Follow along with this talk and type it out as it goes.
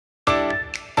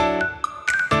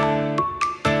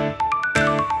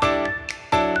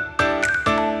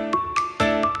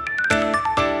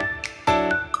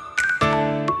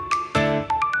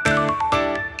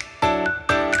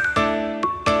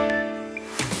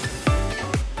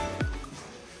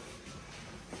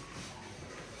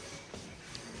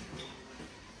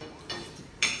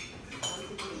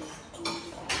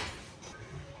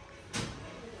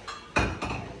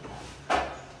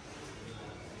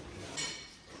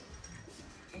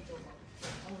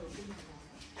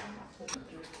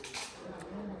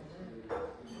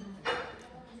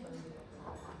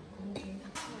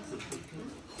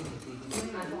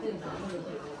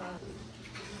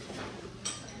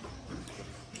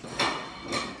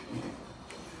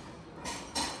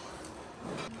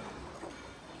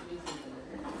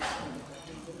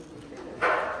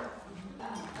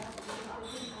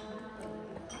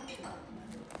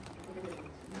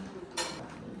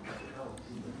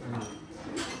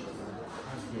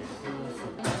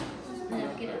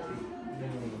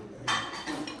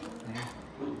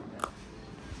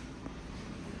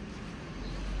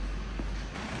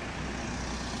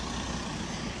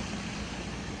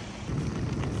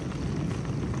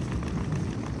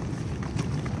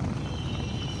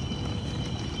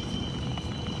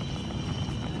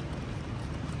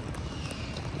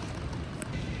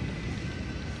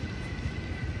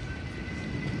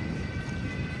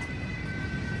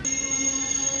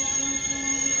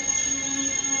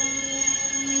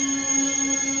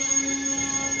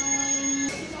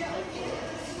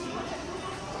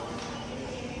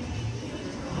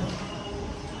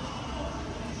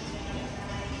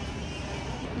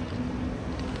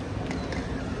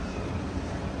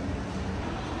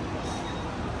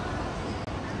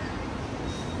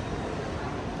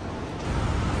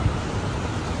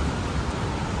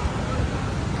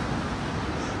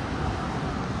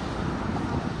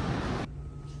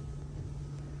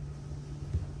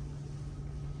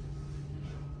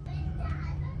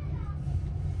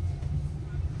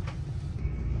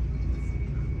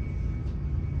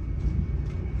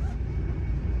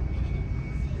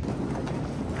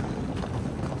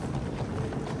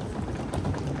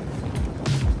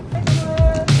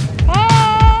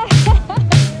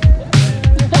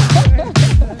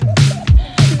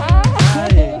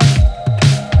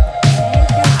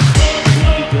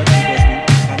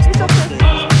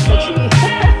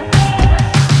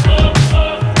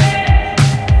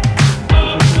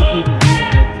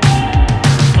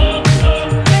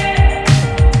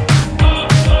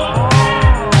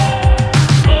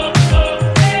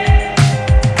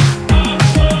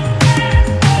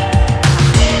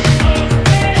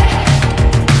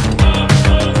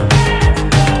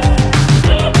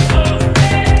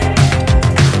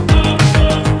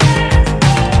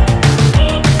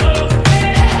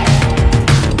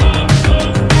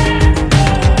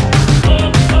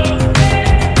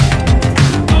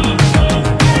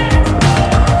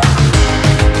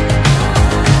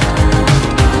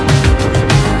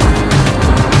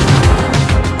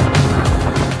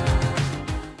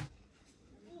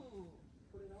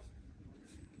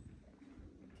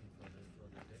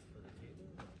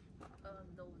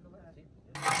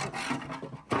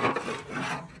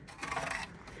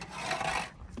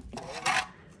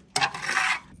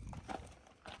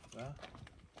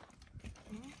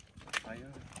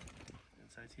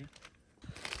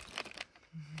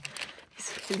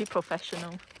Actually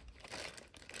professional.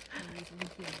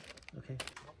 Okay.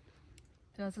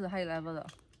 这个是 high level 的。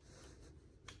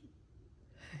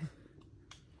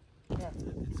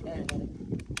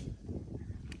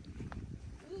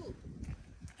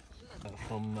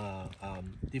From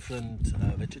different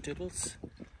vegetables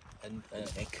and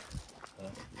egg.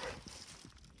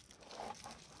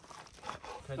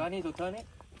 Do I need to turn it?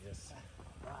 Yes.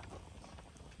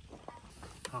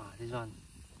 Ah, this one.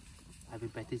 I've been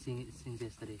practicing it since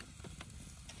yesterday.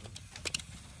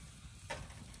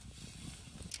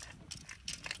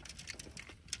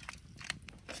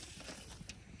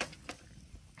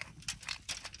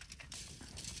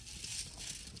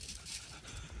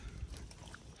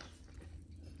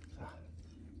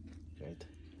 Great.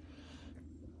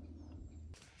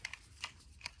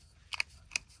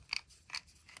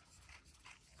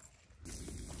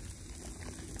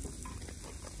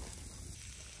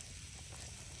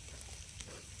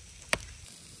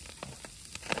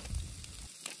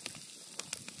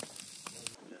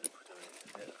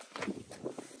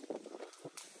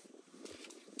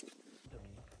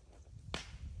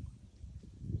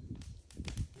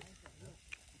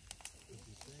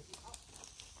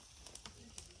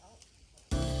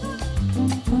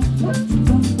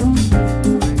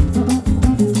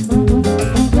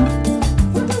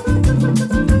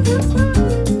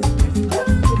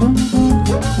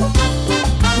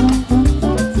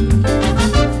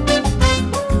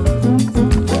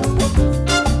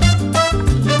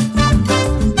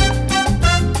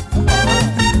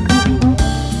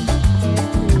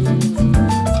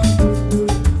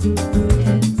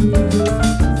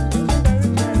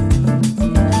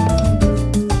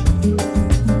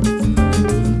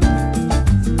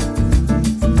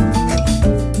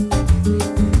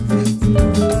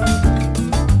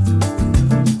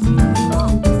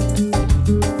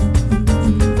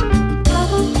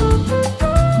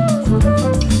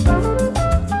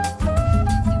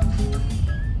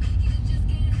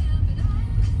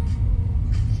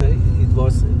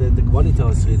 The quality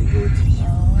was really good.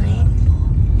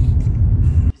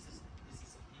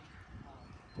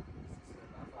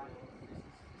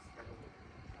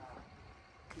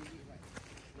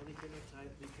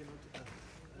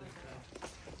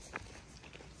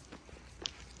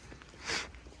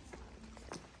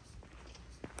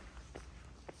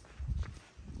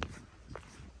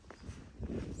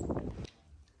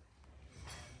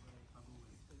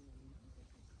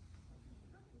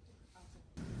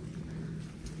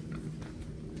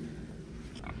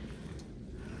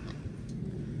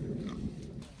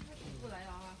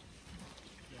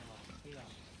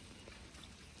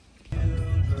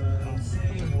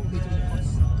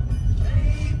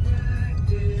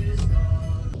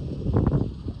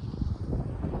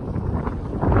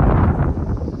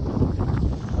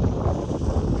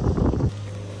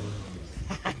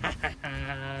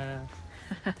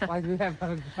 Why do you have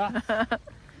a glass?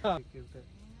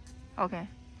 Okay.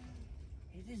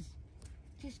 It is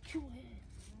just cute.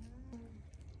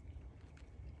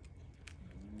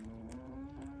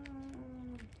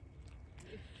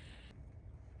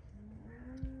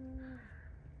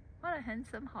 ，What a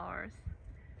handsome horse!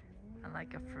 And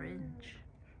like a fringe.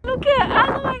 Look at!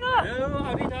 Oh my god! Hello,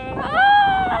 Abita.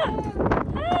 Ah!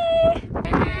 Hey!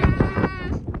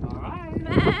 Alright.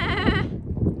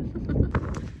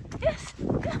 Yes!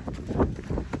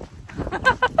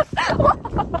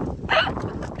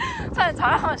 差点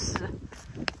踩到他的屎。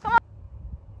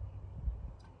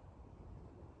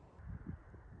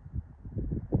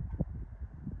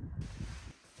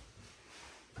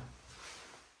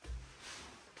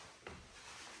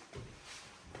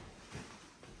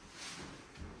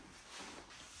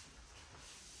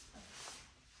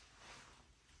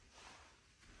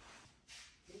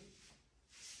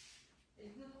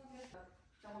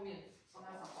在后面上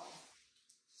面上画，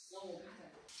然后我看。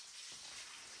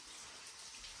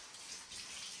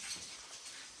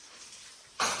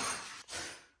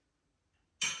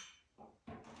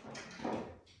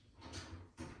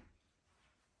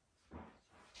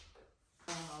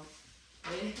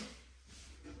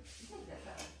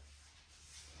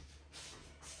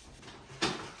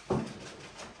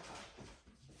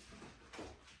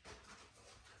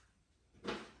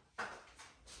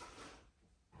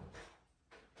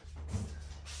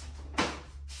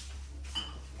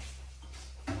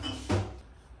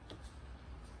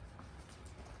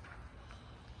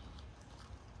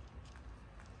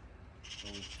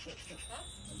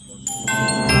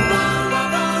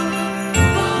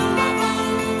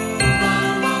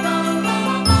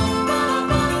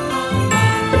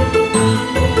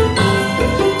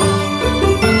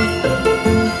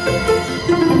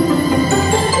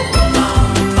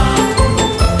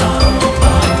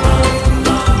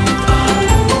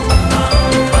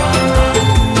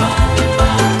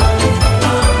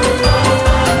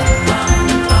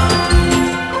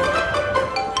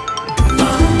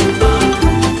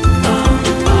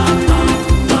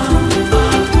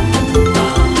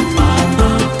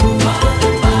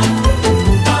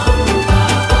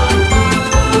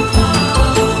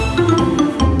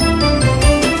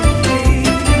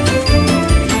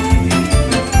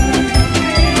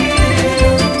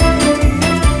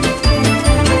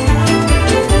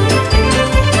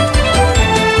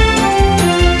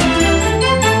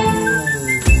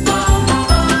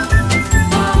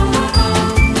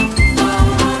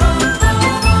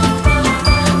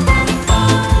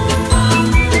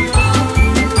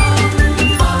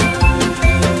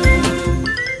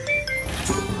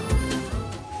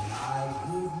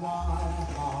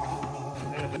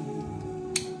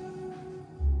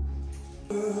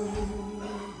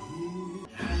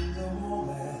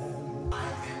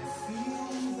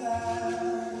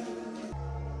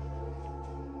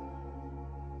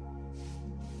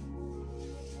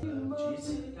cheese.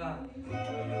 Yeah. You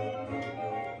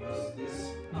use this.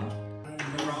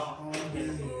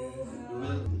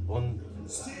 One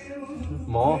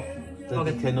more that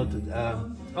you cannot.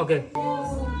 Okay.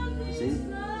 See?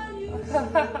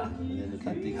 And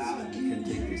then you can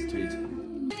take this to it.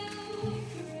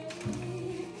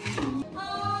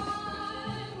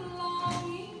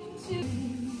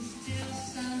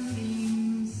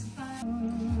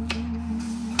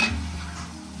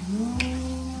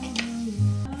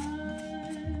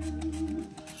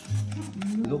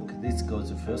 Look, this goes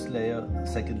the first layer,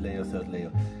 second layer, third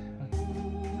layer.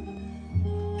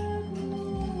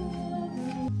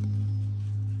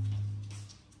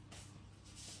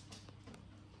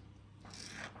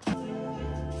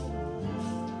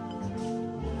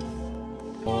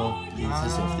 Four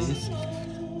pieces of this.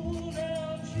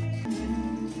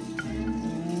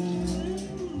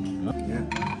 Yeah.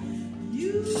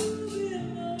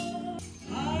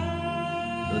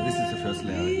 So this is the first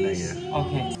layer.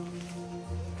 Okay.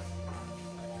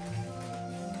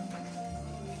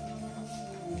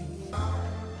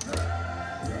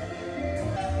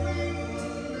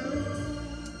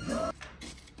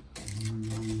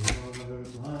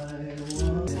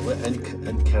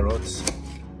 And carrots,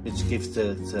 which gives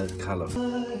the color.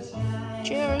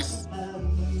 Cheers.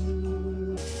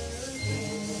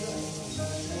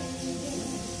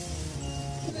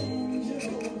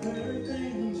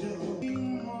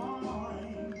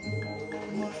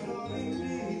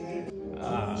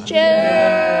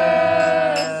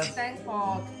 Cheers.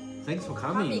 Thanks for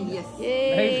coming. Yes.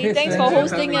 Yay. Thanks for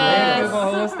hosting Thank you us. for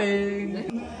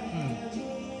hosting.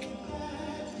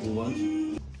 You want?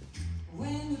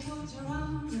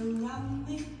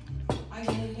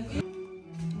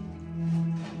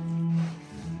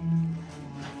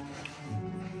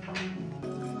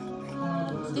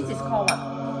 This is called what?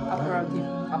 Aperitif.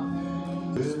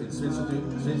 It's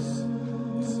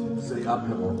the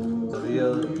apero. The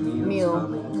real meal.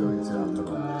 So it's an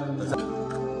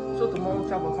apero. So tomorrow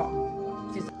 12 o'clock.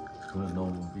 I don't know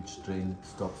which train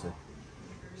stops it.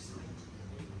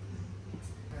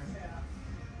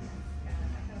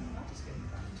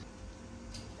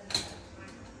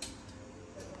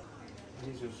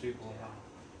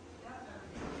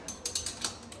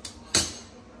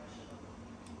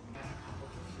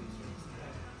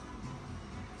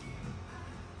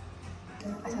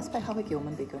 I suspect 他会给我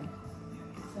们 bacon.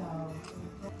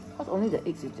 Because only the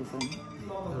eggs is different.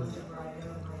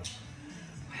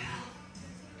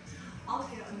 I'll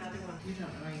get another one. You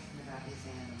don't know anything about these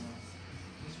animals.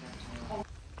 These reptiles.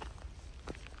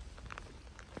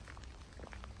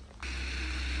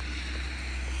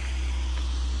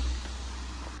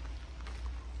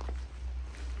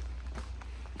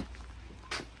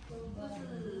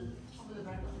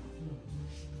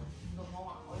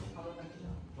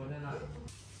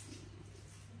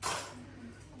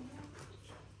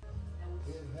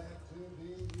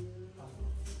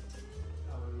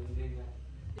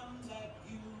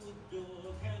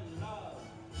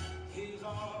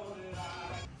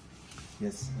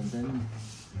 Yes, and then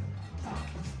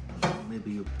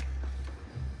maybe you.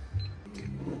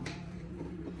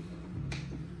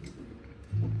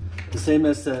 The same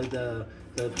as the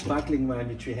sparkling wine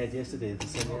which we had yesterday, the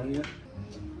same area.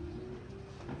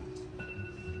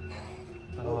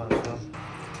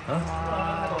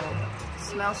 Wow.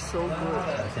 Smells so good.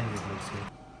 I think it looks good.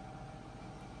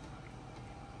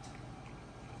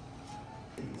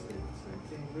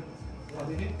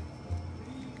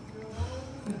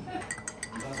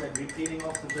 It's like repeating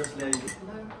off the first layer.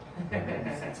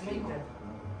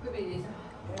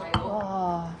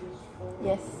 Wow.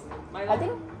 Yes. I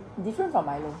think different from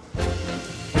Milo.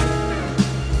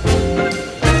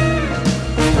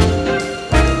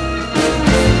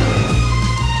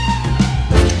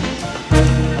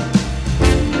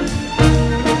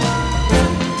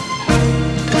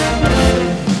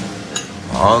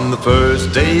 On the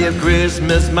first day of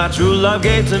Christmas, my true love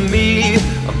gave to me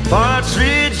a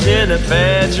partridge in a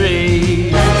pear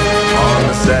tree. On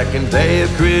the second day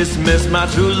of Christmas, my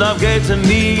true love gave to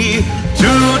me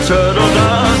 2 turtle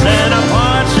doves and a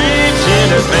partridge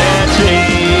in a pear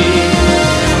tree.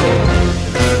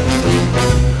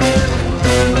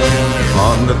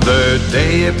 On the third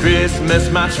day of Christmas,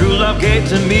 my true love gave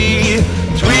to me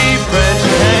 3 French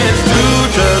hens,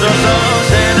 2 turtle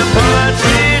doves and a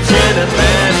partridge in a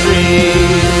pear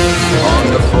tree. On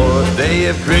the 4th day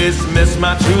of Christmas,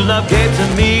 my true love gave to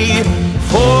me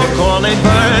 4 calling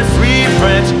birds, 3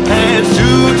 French hens,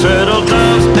 2 turtle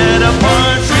doves and a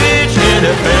partridge in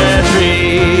a pear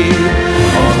tree.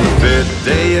 On the 5th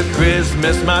day of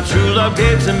Christmas, my true love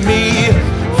gave to me 5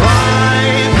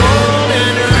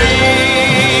 golden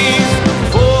rings,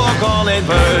 4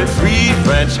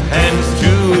 French hens,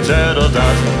 2 turtle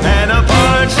doves, and a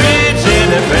partridge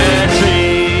in a pear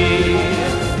tree.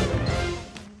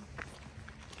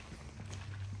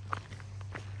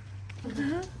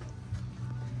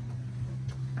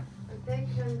 They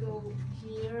can go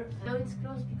here. Now it's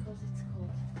closed because it's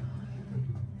cold.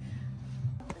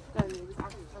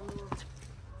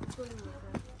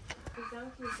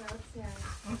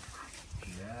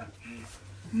 Yeah.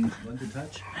 Want to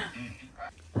touch?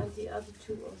 And the other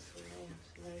two also.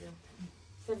 Ja,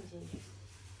 17.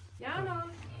 Ja, no.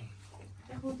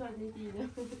 Der kommt dann nicht rein.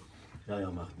 Ja,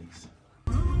 ja, macht nichts.